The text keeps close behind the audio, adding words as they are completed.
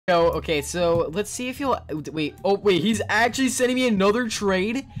Okay, so let's see if he'll wait. Oh wait, he's actually sending me another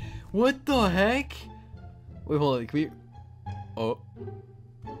trade. What the heck? Wait, hold on. Can we?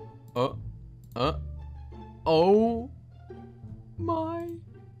 Oh my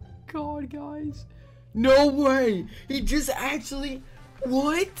God, guys! No way! He just actually.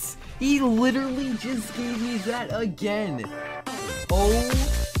 What? He literally just gave me that again.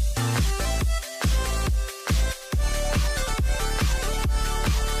 Oh.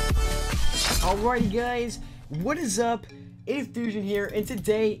 Alrighty guys, what is up? It's Fusion here, and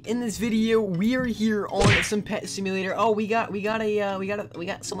today in this video we are here on some pet simulator. Oh, we got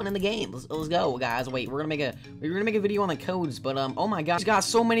someone in the game. Let's go, guys. Wait, we're gonna make a video on the codes, but oh my gosh, got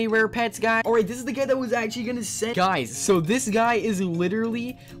so many rare pets, guys. Alright, this is the guy that was actually gonna send, guys. So this guy is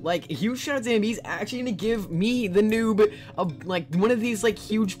literally like, huge shout out to him. He's actually gonna give me, the noob, like one of these like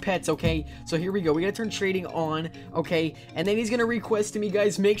huge pets. Okay, so here we go. We gotta turn trading on. Okay, and then he's gonna request to me,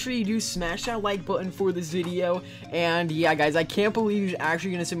 guys, make sure you do smash that like button for this video. And yeah, guys, I can't believe he's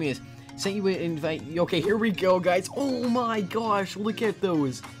actually gonna send me this. Sent you an invite. Okay, here we go, guys. Oh my gosh, look at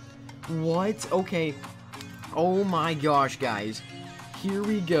those. What? Okay. Oh my gosh, guys. Here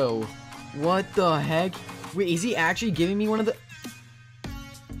we go. What the heck? Wait, is he actually giving me one of the...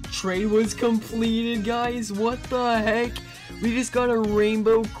 Trade was completed, guys. What the heck? We just got a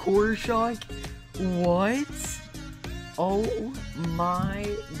rainbow core shock. What? Oh my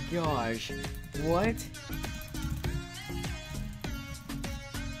gosh. What?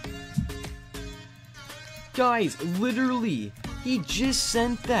 Guys, literally, he just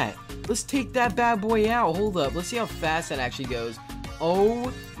sent that. Let's take that bad boy out. Hold up. Let's see how fast that actually goes.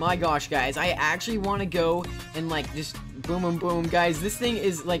 Oh my gosh, guys. I actually want to go and like just boom, boom, boom. Guys, this thing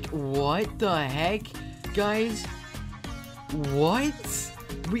is like, what the heck? Guys, what?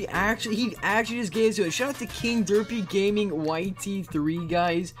 He actually just gave it to us. Shout out to King Derpy Gaming YT3,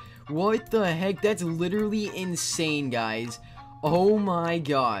 guys. What the heck? That's literally insane, guys. Oh my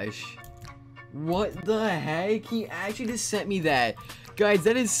gosh. What the heck? He actually just sent me that. Guys,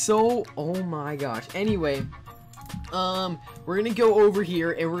 that is so... Oh my gosh. Anyway, we're gonna go over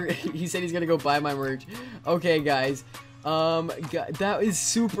here and he said he's gonna go buy my merch. Okay, guys. That is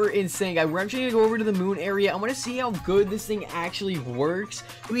super insane, guys. We're actually gonna go over to the moon area. I want to see how good this thing actually works.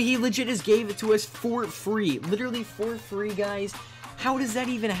 I mean, he legit just gave it to us for free. Literally for free, guys. How does that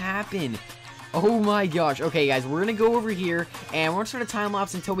even happen? Oh my gosh. Okay, guys, we're gonna go over here and we're gonna start a time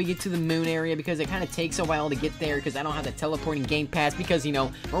lapse until we get to the moon area, because it kind of takes a while to get there, because I don't have the teleporting game pass, because, you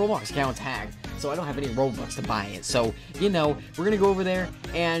know, my Roblox account's hacked, so I don't have any Roblox to buy it. So, you know, we're gonna go over there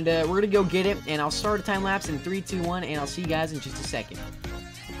and we're gonna go get it, and I'll start a time lapse in 3, 2, 1, and I'll see you guys in just a second.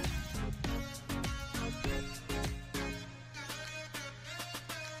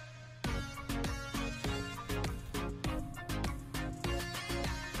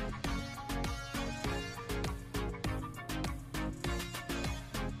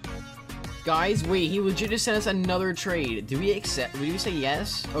 Guys, wait, he legit just sent us another trade. Do we accept? Would you say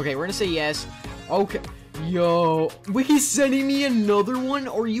yes? Okay, we're gonna say yes. Okay. Yo, wait, he's sending me another one?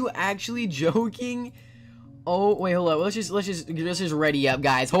 Are you actually joking? Oh, wait, hold up. Let's just ready up,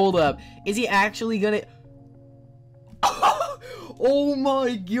 guys. Hold up. Is he actually gonna... Oh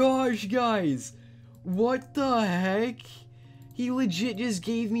my gosh, guys. What the heck? He legit just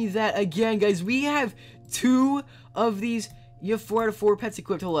gave me that again, guys. We have 2 of these... You have 4 out of 4 pets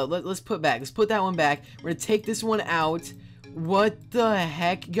equipped. Hold up. Let's put that one back. We're gonna take this one out. What the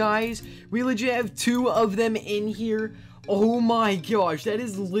heck, guys? We legit have 2 of them in here. Oh my gosh, that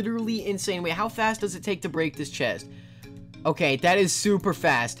is literally insane. Wait, how fast does it take to break this chest? Okay, that is super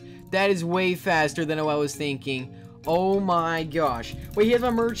fast. That is way faster than what I was thinking. Oh my gosh. Wait, he has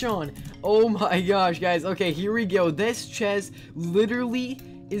my merch on. Oh my gosh, guys. Okay, here we go. This chest literally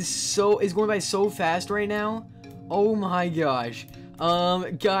is going by so fast right now. Oh my gosh.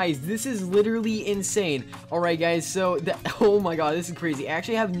 Guys, this is literally insane. Alright, guys, so oh my god, this is crazy. I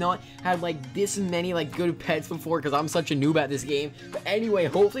actually have not had like this many like good pets before, because I'm such a noob at this game. But anyway,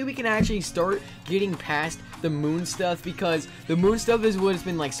 hopefully we can actually start getting past the moon stuff, because the moon stuff is what's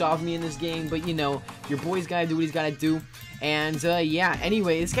been like stopping me in this game. But you know, your boy's gotta do what he's gotta do. And yeah,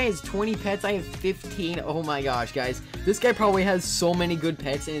 anyway, this guy has 20 pets. I have 15. Oh my gosh, guys, this guy probably has so many good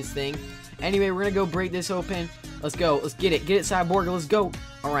pets in his thing. Anyway, we're gonna go break this open. Let's go. Let's get it. Get it, Cyborg. Let's go.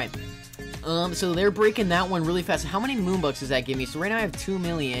 Alright. So they're breaking that one really fast. How many moonbucks does that give me? So right now I have 2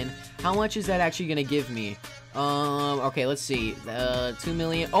 million. How much is that actually gonna give me? Okay, let's see. 2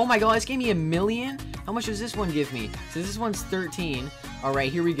 million. Oh my god, this gave me 1 million? How much does this one give me? So this one's 13.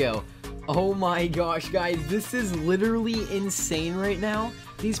 Alright, here we go. Oh my gosh, guys. This is literally insane right now.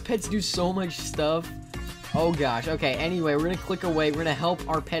 These pets do so much stuff. Oh gosh. Okay, anyway, we're gonna click away. We're gonna help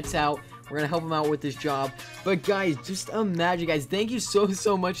our pets out. We're gonna help them out with this job. But guys, just imagine, guys. Thank you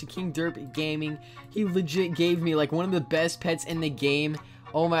so much to King Derp Gaming. He legit gave me like one of the best pets in the game.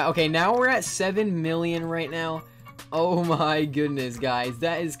 Oh my. Okay, now we're at 7 million right now. Oh my goodness, guys.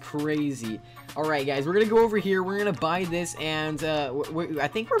 That is crazy. Alright, guys. We're gonna go over here. We're gonna buy this, and I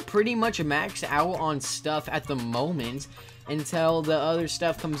think we're pretty much maxed out on stuff at the moment until the other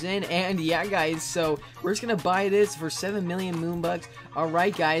stuff comes in. And yeah, guys, so we're just gonna buy this for 7 million moonbucks.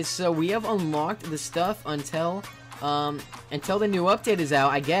 Alright, guys, so we have unlocked the stuff until the new update is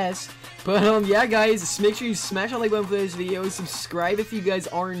out, I guess. But yeah, guys, make sure you smash that like button for this video, subscribe if you guys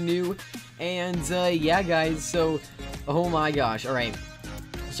are new, and yeah, guys, so oh my gosh. Alright,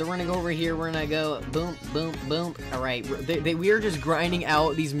 so we're gonna go over here. We're gonna go boom, boom, boom. Alright, we are just grinding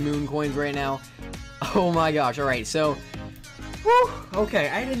out these moon coins right now. Oh my gosh. Alright, so whew, okay,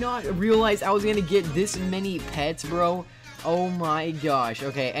 I did not realize I was gonna get this many pets, bro. Oh my gosh.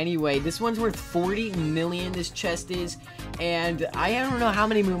 Okay, anyway, this one's worth 40 million, this chest is, and I don't know how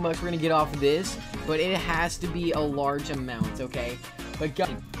many moonbucks we're gonna get off of this, but it has to be a large amount, okay? But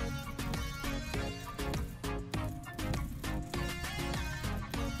guys,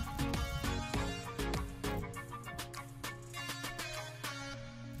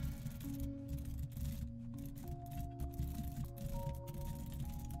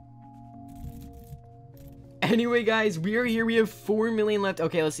 anyway, guys, we are here. We have 4 million left.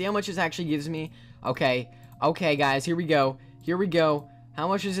 Okay, let's see how much this actually gives me. Okay, guys, here we go. Here we go. How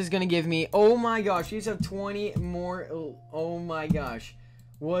much is this gonna give me? Oh my gosh, you just have 20 more. Oh my gosh,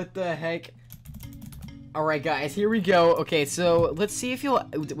 what the heck? Alright, guys, here we go. Okay, so let's see if he'll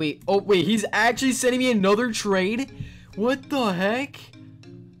wait. Oh wait, he's actually sending me another trade. What the heck?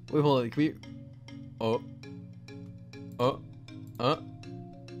 Wait, hold on. Can we?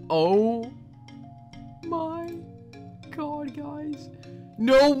 Oh my god, guys,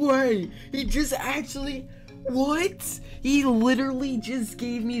 no way. He just actually, what? He literally just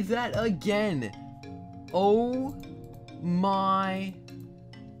gave me that again. Oh my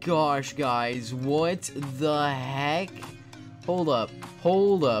gosh, guys, what the heck? Hold up,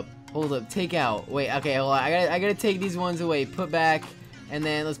 take out. Wait, okay, hold on. I gotta take these ones away, put back, and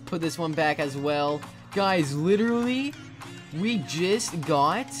then let's put this one back as well. Guys, literally, we just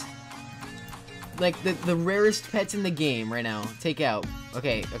got like the rarest pets in the game right now. Take out.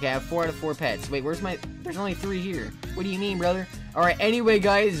 Okay, I have 4 out of 4 pets. Wait, where's my, there's only 3 here. What do you mean, brother? Alright, anyway,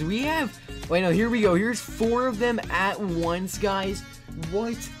 guys, we have, wait, no, here we go. Here's 4 of them at once, guys.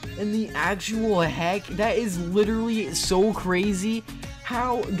 What in the actual heck? That is literally so crazy.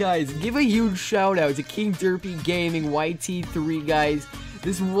 How, guys, give a huge shout out to King Derpy Gaming YT3, guys.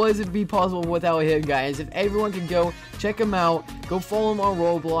 This wouldn't be possible without him, guys. If everyone could go check him out, go follow him on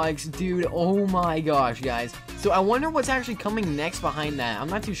Roblox, dude. Oh my gosh, guys. So I wonder what's actually coming next behind that. I'm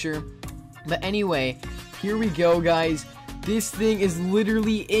not too sure. But anyway, here we go, guys. This thing is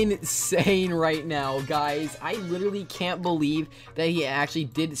literally insane right now, guys. I literally can't believe that he actually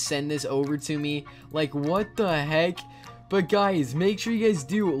did send this over to me. Like, what the heck? But guys, make sure you guys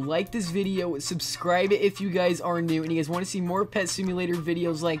do like this video, subscribe if you guys are new, and you guys want to see more Pet Simulator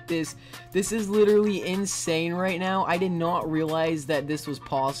videos like this. This is literally insane right now. I did not realize that this was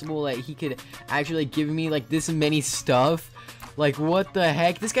possible, that he could actually give me like this many stuff. Like, what the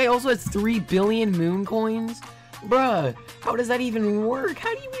heck? This guy also has 3 billion moon coins? Bruh, how does that even work?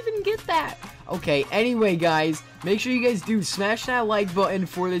 How do you even get that? Okay, anyway, guys, make sure you guys do smash that like button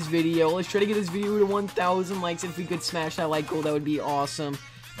for this video. Let's try to get this video to 1,000 likes. If we could smash that like goal, that would be awesome.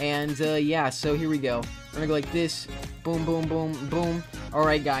 And yeah, so here we go. We're gonna go like this. Boom, boom, boom, boom.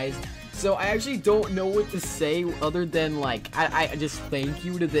 Alright, guys. So I actually don't know what to say other than like I just thank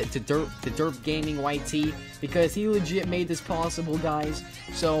you to Derp Gaming YT, because he legit made this possible, guys.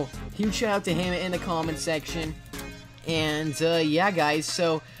 So huge shout out to him in the comment section. And yeah, guys,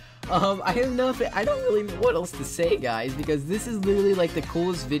 so I have nothing. I don't really know what else to say, guys, because this is literally like the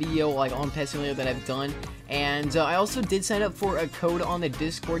coolest video like on Pet Simulator that I've done. And I also did sign up for a code on the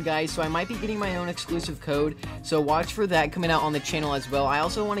Discord, guys, so I might be getting my own exclusive code. So watch for that coming out on the channel as well. I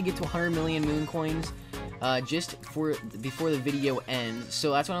also want to get to 100 million moon coins just before the video ends.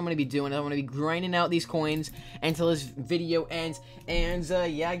 So that's what I'm going to be doing. I'm going to be grinding out these coins until this video ends. And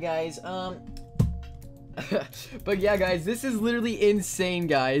yeah, guys, but yeah, guys, this is literally insane,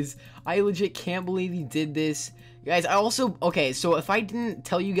 guys. I legit can't believe he did this. Guys, I also, okay, so if I didn't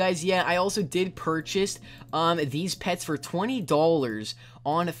tell you guys yet, I also did purchase these pets for $20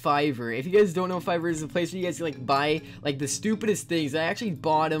 on Fiverr. If you guys don't know, Fiverr is the place where you guys can like buy like the stupidest things. I actually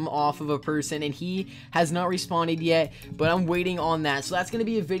bought him off of a person and he has not responded yet, but I'm waiting on that. So that's gonna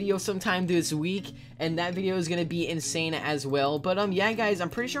be a video sometime this week, and that video is gonna be insane as well. But yeah guys, I'm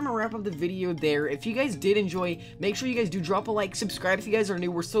pretty sure I'm gonna wrap up the video there. If you guys did enjoy, make sure you guys do drop a like, subscribe if you guys are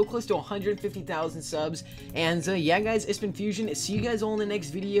new. We're so close to 150,000 subs. And yeah guys, it's been Fusion. See you guys all in the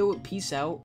next video. Peace out.